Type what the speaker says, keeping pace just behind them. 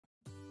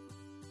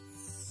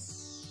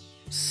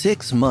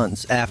6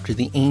 months after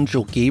the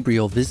angel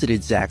Gabriel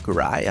visited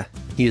Zechariah,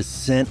 he is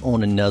sent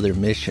on another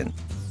mission.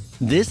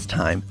 This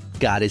time,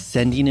 God is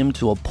sending him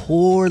to a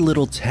poor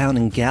little town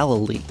in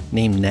Galilee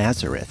named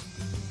Nazareth.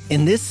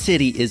 In this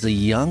city is a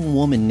young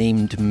woman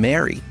named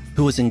Mary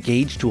who was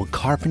engaged to a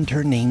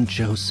carpenter named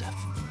Joseph.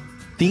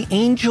 The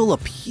angel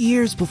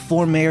appears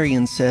before Mary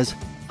and says,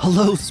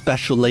 "Hello,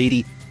 special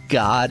lady,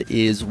 God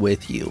is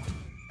with you."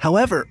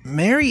 However,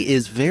 Mary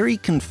is very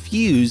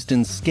confused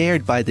and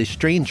scared by this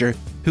stranger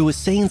who is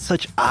saying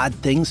such odd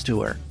things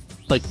to her.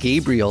 But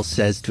Gabriel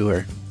says to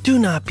her, "Do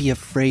not be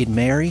afraid,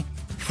 Mary,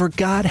 for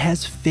God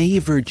has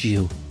favored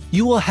you.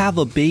 You will have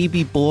a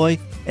baby boy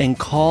and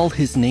call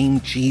his name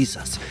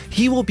Jesus.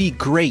 He will be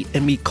great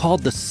and be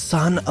called the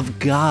Son of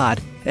God,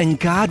 and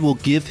God will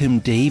give him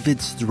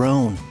David's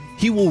throne.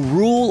 He will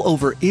rule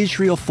over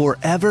Israel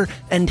forever,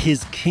 and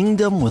his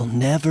kingdom will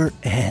never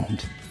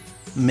end."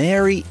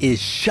 Mary is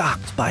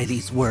shocked by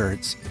these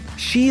words.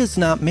 She is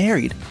not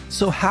married,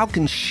 so how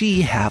can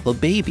she have a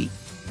baby?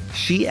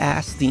 She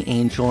asks the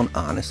angel an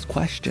honest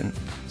question.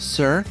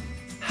 "Sir,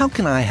 how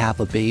can I have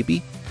a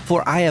baby?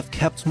 For I have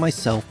kept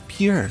myself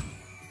pure."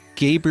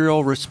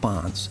 Gabriel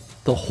responds,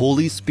 "The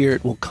Holy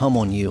Spirit will come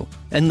on you,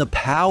 and the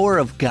power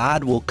of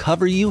God will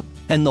cover you,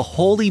 and the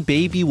holy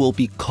baby will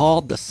be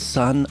called the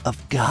Son of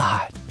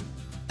God."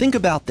 Think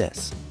about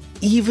this.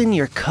 Even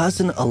your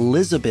cousin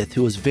Elizabeth,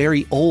 who is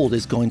very old,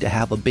 is going to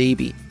have a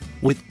baby.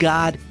 With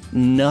God,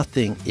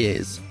 nothing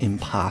is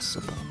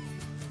impossible.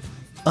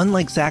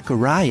 Unlike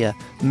Zechariah,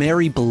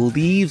 Mary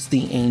believes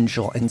the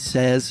angel and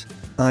says,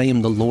 "I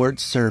am the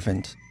Lord's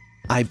servant.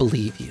 I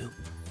believe you."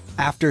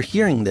 After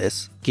hearing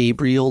this,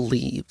 Gabriel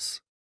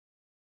leaves.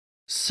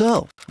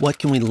 So, what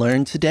can we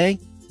learn today?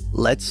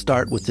 Let's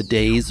start with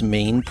today's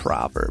main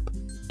proverb.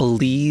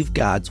 Believe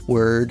God's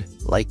word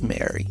like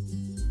Mary.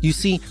 You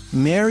see,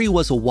 Mary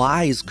was a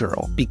wise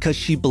girl because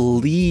she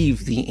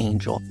believed the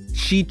angel.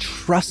 She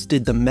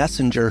trusted the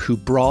messenger who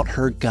brought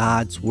her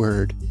God's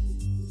word.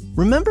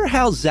 Remember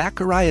how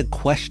Zechariah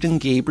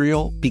questioned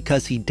Gabriel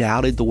because he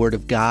doubted the word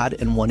of God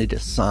and wanted a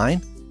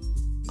sign?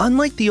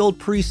 Unlike the old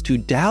priest who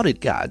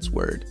doubted God's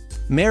word,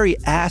 Mary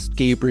asked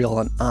Gabriel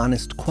an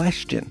honest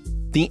question.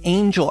 The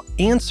angel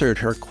answered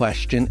her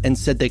question and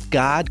said that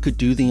God could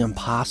do the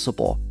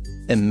impossible,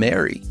 and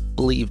Mary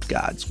believed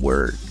God's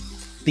word.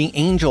 The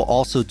angel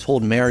also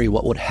told Mary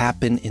what would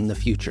happen in the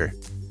future.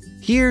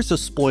 Here's a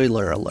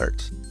spoiler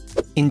alert.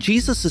 In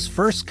Jesus'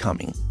 first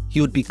coming,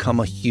 he would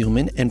become a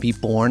human and be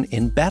born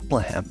in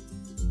Bethlehem,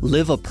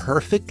 live a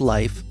perfect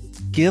life,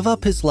 give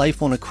up his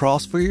life on a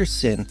cross for your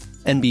sin,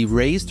 and be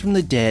raised from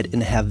the dead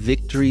and have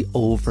victory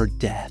over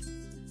death.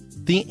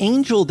 The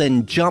angel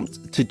then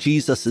jumped to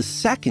Jesus'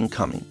 second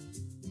coming.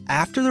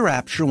 After the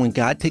rapture, when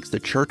God takes the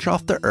church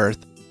off the earth,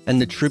 and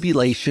the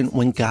tribulation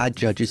when God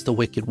judges the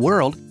wicked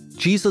world,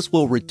 Jesus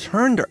will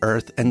return to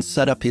earth and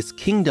set up his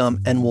kingdom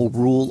and will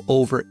rule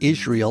over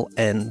Israel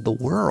and the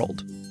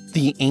world.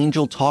 The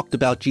angel talked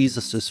about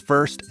Jesus'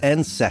 first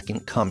and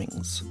second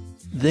comings.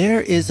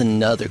 There is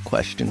another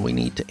question we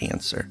need to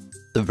answer: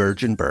 the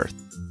virgin birth.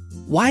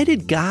 Why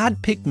did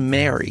God pick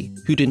Mary,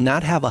 who did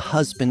not have a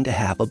husband, to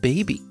have a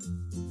baby?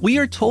 We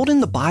are told in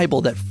the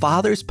Bible that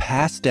fathers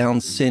pass down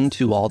sin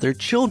to all their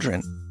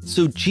children,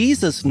 so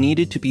Jesus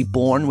needed to be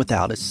born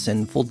without a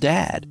sinful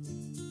dad.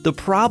 The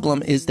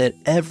problem is that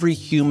every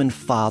human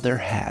father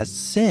has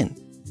sin.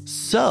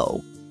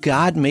 So,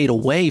 God made a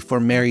way for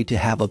Mary to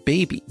have a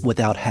baby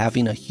without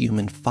having a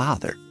human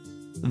father.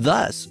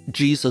 Thus,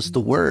 Jesus the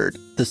Word,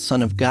 the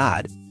Son of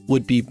God,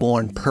 would be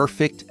born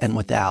perfect and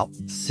without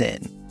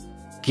sin.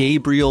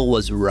 Gabriel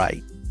was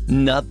right.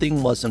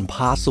 Nothing was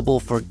impossible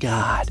for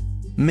God.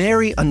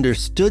 Mary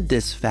understood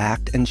this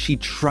fact and she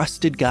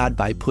trusted God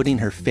by putting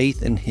her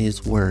faith in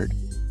His Word.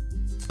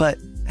 But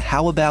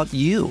how about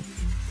you?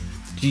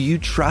 Do you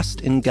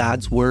trust in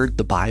God's Word,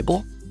 the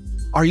Bible?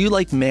 Are you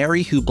like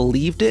Mary who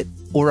believed it,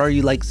 or are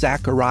you like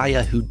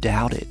Zechariah who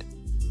doubted?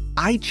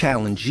 I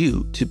challenge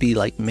you to be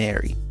like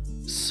Mary.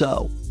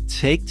 So,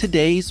 take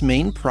today's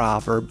main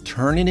proverb,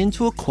 turn it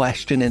into a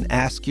question, and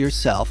ask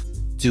yourself,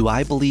 do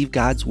I believe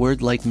God's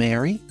Word like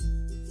Mary?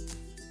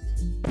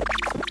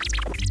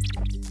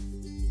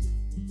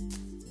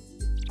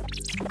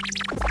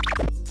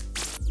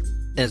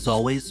 As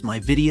always, my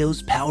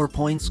videos,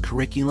 PowerPoints,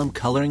 curriculum,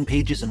 coloring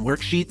pages, and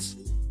worksheets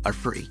are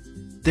free.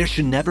 There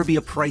should never be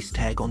a price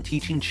tag on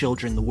teaching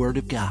children the Word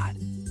of God.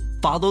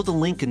 Follow the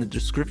link in the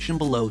description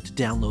below to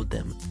download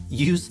them.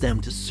 Use them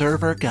to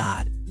serve our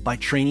God by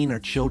training our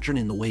children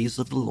in the ways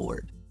of the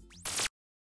Lord.